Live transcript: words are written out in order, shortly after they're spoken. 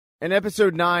In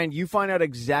episode 9, you find out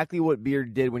exactly what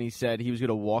Beard did when he said he was going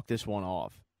to walk this one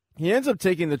off. He ends up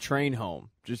taking the train home,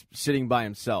 just sitting by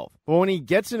himself. But when he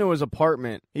gets into his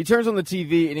apartment, he turns on the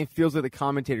TV and he feels like the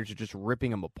commentators are just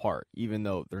ripping him apart, even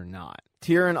though they're not.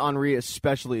 Thierry Henry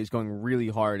especially is going really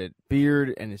hard at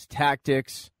Beard and his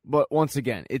tactics. But once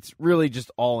again, it's really just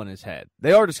all in his head.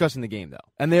 They are discussing the game, though.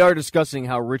 And they are discussing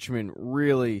how Richmond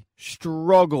really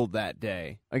struggled that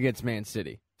day against Man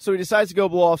City. So he decides to go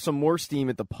blow off some more steam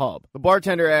at the pub. The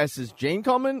bartender asks, is Jane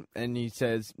coming? And he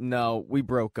says, no, we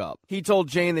broke up. He told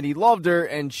Jane that he loved her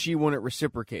and she wouldn't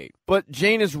reciprocate. But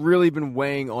Jane has really been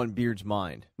weighing on Beard's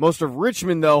mind. Most of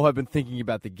Richmond, though, have been thinking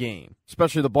about the game.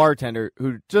 Especially the bartender,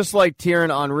 who, just like Thierry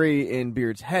Henry in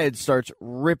Beard's head, starts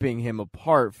ripping him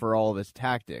apart for all of his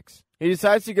tactics. He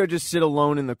decides to go just sit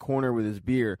alone in the corner with his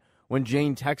beer when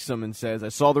Jane texts him and says, I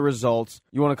saw the results.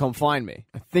 You want to come find me?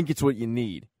 I think it's what you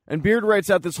need. And Beard writes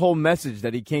out this whole message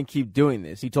that he can't keep doing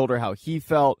this. He told her how he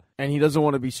felt, and he doesn't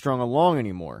want to be strung along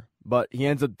anymore. But he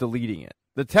ends up deleting it.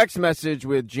 The text message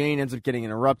with Jane ends up getting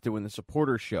interrupted when the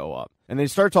supporters show up. And they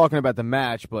start talking about the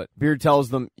match, but Beard tells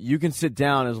them, you can sit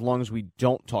down as long as we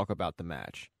don't talk about the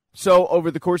match. So,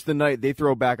 over the course of the night, they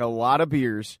throw back a lot of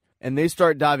beers, and they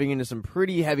start diving into some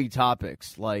pretty heavy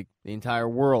topics, like the entire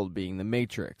world being the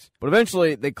Matrix. But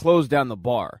eventually, they close down the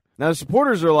bar. Now, the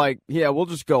supporters are like, yeah, we'll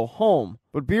just go home.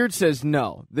 But Beard says,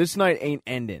 no, this night ain't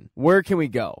ending. Where can we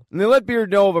go? And they let Beard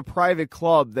know of a private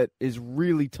club that is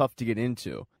really tough to get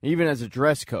into, even has a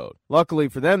dress code. Luckily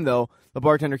for them, though, the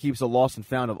bartender keeps a lost and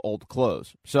found of old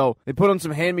clothes. So they put on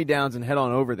some hand-me-downs and head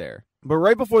on over there. But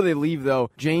right before they leave, though,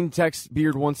 Jane texts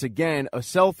Beard once again a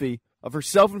selfie of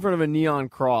herself in front of a neon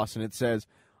cross, and it says,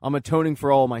 I'm atoning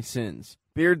for all my sins.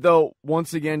 Beard, though,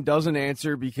 once again doesn't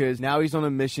answer because now he's on a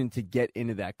mission to get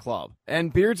into that club.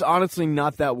 And Beard's honestly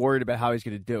not that worried about how he's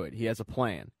going to do it. He has a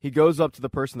plan. He goes up to the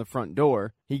person at the front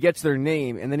door, he gets their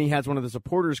name, and then he has one of the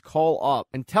supporters call up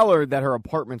and tell her that her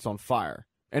apartment's on fire.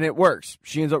 And it works.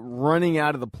 She ends up running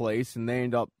out of the place, and they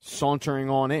end up sauntering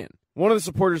on in. One of the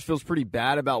supporters feels pretty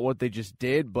bad about what they just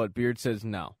did, but Beard says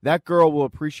no. That girl will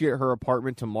appreciate her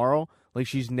apartment tomorrow like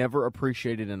she's never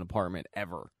appreciated an apartment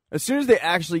ever. As soon as they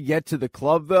actually get to the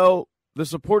club, though, the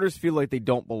supporters feel like they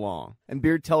don't belong. And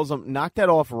Beard tells them, knock that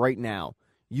off right now.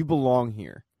 You belong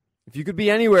here. If you could be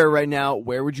anywhere right now,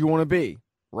 where would you want to be?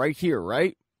 Right here,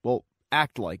 right? Well,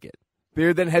 act like it.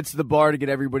 Beard then heads to the bar to get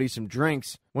everybody some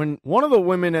drinks when one of the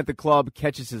women at the club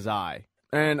catches his eye.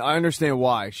 And I understand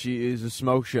why. She is a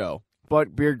smoke show.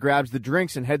 But Beard grabs the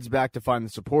drinks and heads back to find the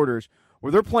supporters,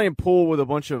 where they're playing pool with a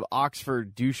bunch of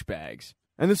Oxford douchebags.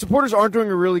 And the supporters aren't doing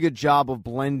a really good job of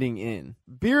blending in.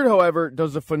 Beard, however,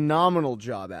 does a phenomenal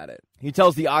job at it. He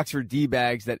tells the Oxford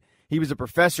D-bags that he was a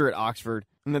professor at Oxford,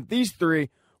 and that these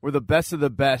three were the best of the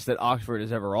best that Oxford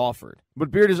has ever offered. But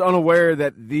Beard is unaware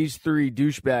that these three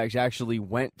douchebags actually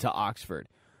went to Oxford.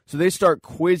 So they start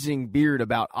quizzing Beard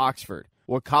about Oxford,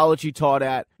 what college he taught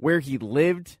at, where he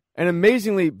lived, and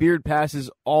amazingly, Beard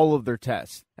passes all of their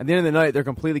tests. At the end of the night, they're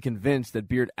completely convinced that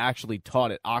Beard actually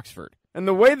taught at Oxford. And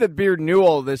the way that Beard knew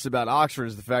all of this about Oxford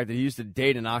is the fact that he used to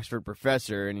date an Oxford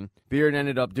professor, and Beard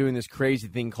ended up doing this crazy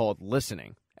thing called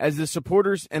listening. As the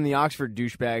supporters and the Oxford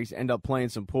douchebags end up playing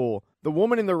some pool, the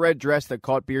woman in the red dress that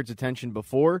caught Beard's attention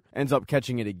before ends up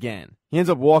catching it again. He ends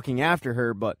up walking after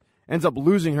her, but ends up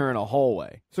losing her in a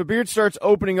hallway. So Beard starts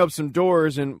opening up some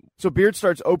doors, and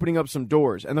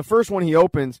the first one he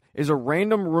opens is a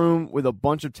random room with a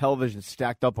bunch of televisions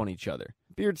stacked up on each other.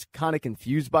 Beard's kind of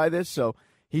confused by this, so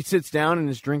he sits down and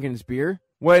is drinking his beer.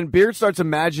 When Beard starts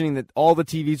imagining that all the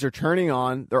TVs are turning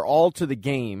on, they're all to the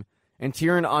game, and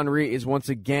Thierry Henry is once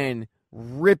again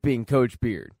ripping Coach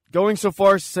Beard, going so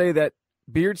far as to say that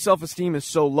Beard's self-esteem is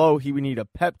so low he would need a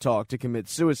pep talk to commit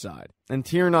suicide, and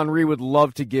Thierry Henry would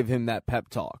love to give him that pep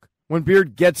talk. When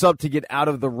Beard gets up to get out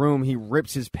of the room, he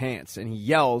rips his pants, and he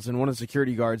yells, and one of the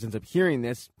security guards ends up hearing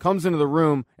this, comes into the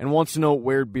room, and wants to know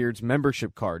where Beard's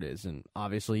membership card is, and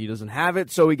obviously he doesn't have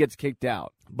it, so he gets kicked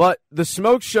out. But the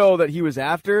smoke show that he was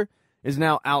after is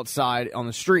now outside on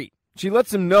the street. She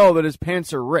lets him know that his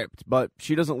pants are ripped, but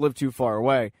she doesn't live too far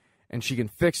away, and she can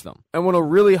fix them. And when a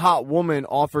really hot woman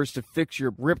offers to fix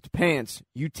your ripped pants,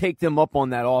 you take them up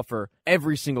on that offer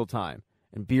every single time,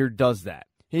 and Beard does that.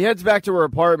 He heads back to her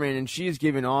apartment, and she is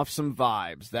giving off some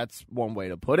vibes. That's one way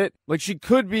to put it. Like, she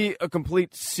could be a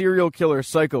complete serial killer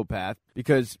psychopath,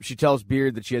 because she tells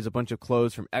Beard that she has a bunch of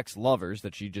clothes from ex-lovers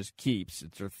that she just keeps.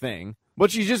 It's her thing.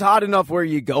 But she's just hot enough where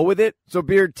you go with it. So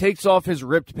Beard takes off his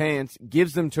ripped pants,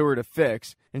 gives them to her to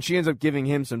fix, and she ends up giving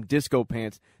him some disco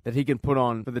pants that he can put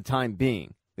on for the time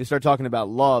being. They start talking about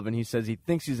love, and he says he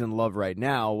thinks he's in love right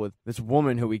now with this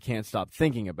woman who he can't stop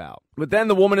thinking about. But then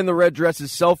the woman in the red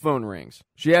dress's cell phone rings.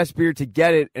 She asks Beard to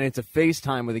get it, and it's a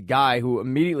FaceTime with a guy who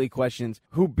immediately questions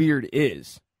who Beard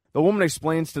is. The woman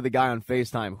explains to the guy on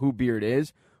FaceTime who Beard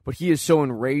is, but he is so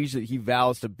enraged that he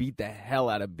vows to beat the hell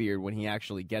out of Beard when he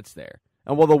actually gets there.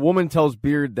 And while the woman tells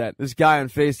Beard that this guy on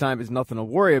FaceTime is nothing to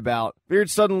worry about,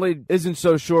 Beard suddenly isn't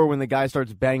so sure when the guy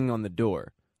starts banging on the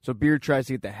door. So Beard tries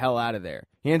to get the hell out of there.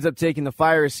 He ends up taking the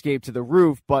fire escape to the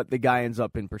roof, but the guy ends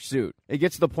up in pursuit. It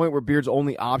gets to the point where Beard's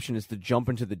only option is to jump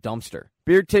into the dumpster.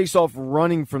 Beard takes off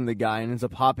running from the guy and ends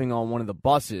up hopping on one of the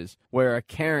buses, where a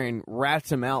Karen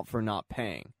rats him out for not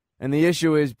paying. And the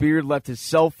issue is Beard left his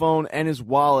cell phone and his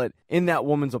wallet in that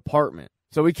woman's apartment.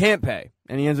 So he can't pay,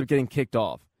 and he ends up getting kicked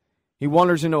off. He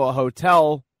wanders into a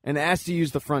hotel and asks to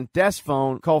use the front desk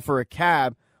phone, call for a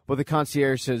cab, but the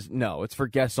concierge says no, it's for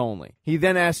guests only. He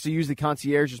then asks to use the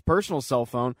concierge's personal cell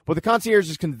phone, but the concierge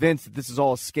is convinced that this is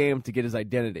all a scam to get his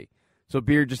identity. So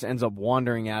Beard just ends up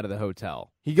wandering out of the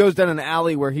hotel. He goes down an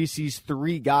alley where he sees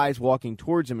 3 guys walking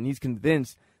towards him, and he's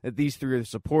convinced that these 3 are the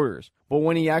supporters. But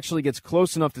when he actually gets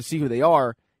close enough to see who they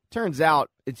are, turns out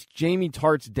it's Jamie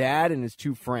Tartt's dad and his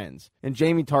 2 friends. And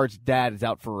Jamie Tartt's dad is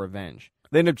out for revenge.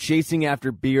 They end up chasing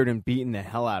after Beard and beating the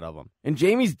hell out of him. And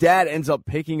Jamie's dad ends up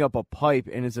picking up a pipe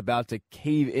and is about to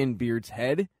cave in Beard's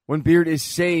head when Beard is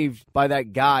saved by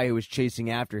that guy who is chasing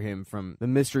after him from the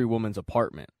mystery woman's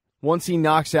apartment. Once he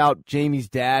knocks out Jamie's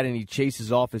dad and he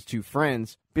chases off his 2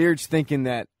 friends, Beard's thinking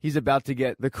that he's about to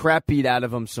get the crap beat out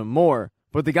of him some more.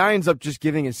 But the guy ends up just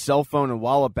giving his cell phone and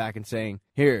wallet back and saying,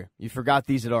 "Here, you forgot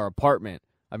these at our apartment.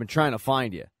 I've been trying to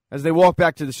find you." As they walk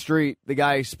back to the street, the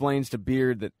guy explains to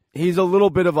Beard that he's a little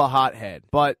bit of a hothead,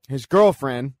 but his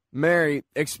girlfriend, Mary,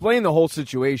 explained the whole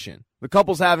situation. The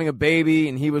couple's having a baby,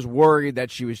 and he was worried that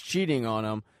she was cheating on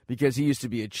him because he used to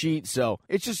be a cheat, so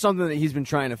it's just something that he's been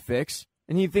trying to fix,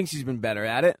 and he thinks he's been better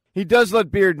at it. He does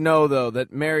let Beard know, though,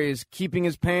 that Mary is keeping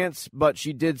his pants, but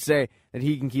she did say that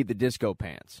he can keep the disco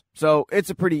pants. So it's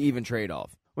a pretty even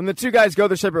trade-off. When the 2 guys go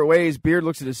their separate ways, Beard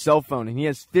looks at his cell phone, and he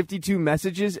has 52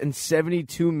 messages and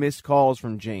 72 missed calls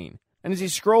from Jane. And as he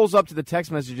scrolls up to the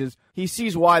text messages, he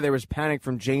sees why there was panic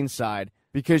from Jane's side,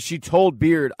 because she told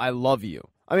Beard, "I love you."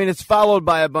 I mean, it's followed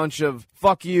by a bunch of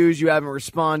 "fuck yous, you haven't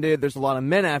responded, there's a lot of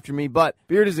men after me," but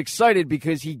Beard is excited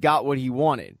because he got what he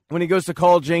wanted. When he goes to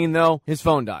call Jane, though, his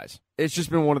phone dies. It's just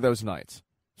been one of those nights.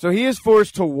 So he is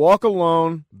forced to walk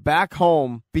alone back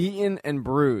home, beaten and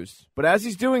bruised. But as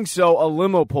he's doing so, a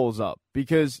limo pulls up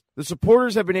because the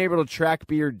supporters have been able to track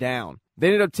Beard down. They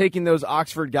ended up taking those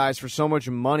Oxford guys for so much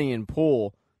money in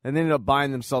pool, and they ended up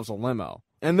buying themselves a limo.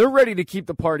 And they're ready to keep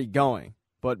the party going.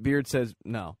 But Beard says,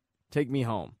 "No, take me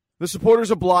home." The supporters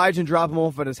oblige and drop him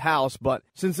off at his house, but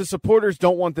since the supporters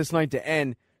don't want this night to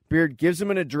end, Beard gives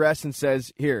him an address and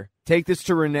says, "Here, take this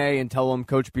to Renee and tell him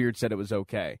Coach Beard said it was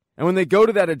okay." And when they go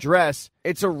to that address,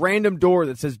 it's a random door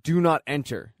that says "Do not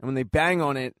enter." And when they bang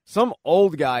on it, some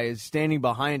old guy is standing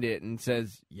behind it and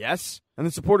says, "Yes?" And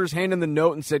the supporters hand him the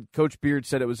note and said Coach Beard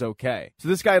said it was okay. So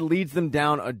this guy leads them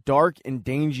down a dark and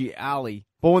dingy alley.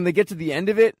 But when they get to the end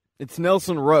of it, it's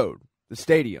Nelson Road, the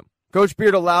stadium. Coach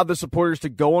Beard allowed the supporters to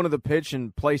go onto the pitch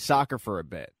and play soccer for a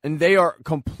bit. And they are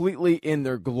completely in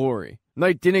their glory.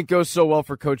 Night didn't go so well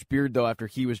for Coach Beard, though, after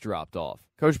he was dropped off.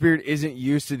 Coach Beard isn't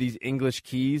used to these English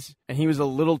keys, and he was a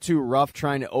little too rough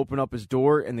trying to open up his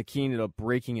door, and the key ended up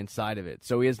breaking inside of it,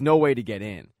 so he has no way to get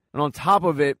in. And on top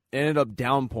of it, it ended up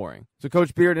downpouring. So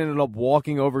Coach Beard ended up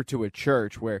walking over to a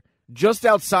church where just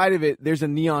outside of it, there's a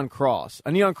neon cross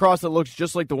that looks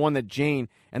just like the one that Jane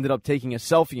ended up taking a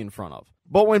selfie in front of.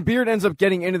 But when Beard ends up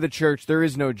getting into the church, there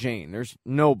is no Jane. There's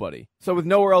nobody. So with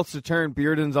nowhere else to turn,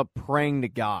 Beard ends up praying to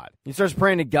God. He starts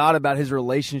praying to God about his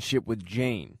relationship with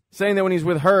Jane, saying that when he's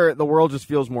with her, the world just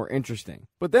feels more interesting.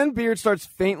 But then Beard starts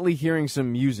faintly hearing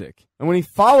some music. And when he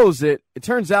follows it, it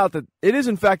turns out that it is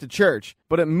in fact a church,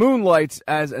 but it moonlights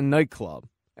as a nightclub.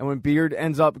 And when Beard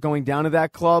ends up going down to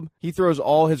that club, he throws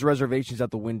all his reservations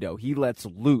out the window. He lets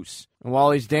loose. And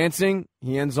while he's dancing,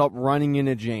 he ends up running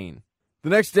into Jane. The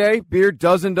next day, Beard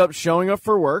does end up showing up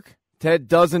for work. Ted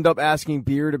does end up asking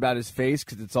Beard about his face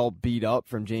because it's all beat up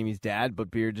from Jamie's dad,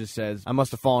 but Beard just says, "I must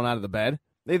have fallen out of the bed."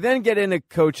 They then get into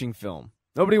coaching film.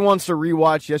 Nobody wants to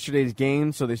rewatch yesterday's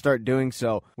game, so they start doing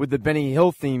so with the Benny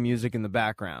Hill theme music in the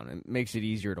background. It makes it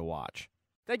easier to watch.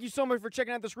 Thank you so much for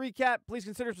checking out this recap. Please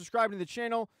consider subscribing to the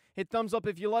channel. Hit thumbs up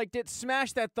if you liked it.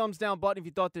 Smash that thumbs down button if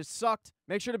you thought this sucked.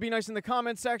 Make sure to be nice in the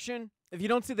comments section. If you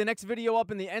don't see the next video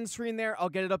up in the end screen there, I'll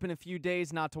get it up in a few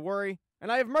days, not to worry.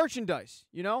 And I have merchandise,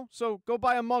 so go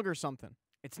buy a mug or something.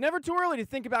 It's never too early to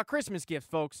think about Christmas gifts,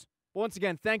 folks. But once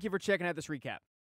again, thank you for checking out this recap.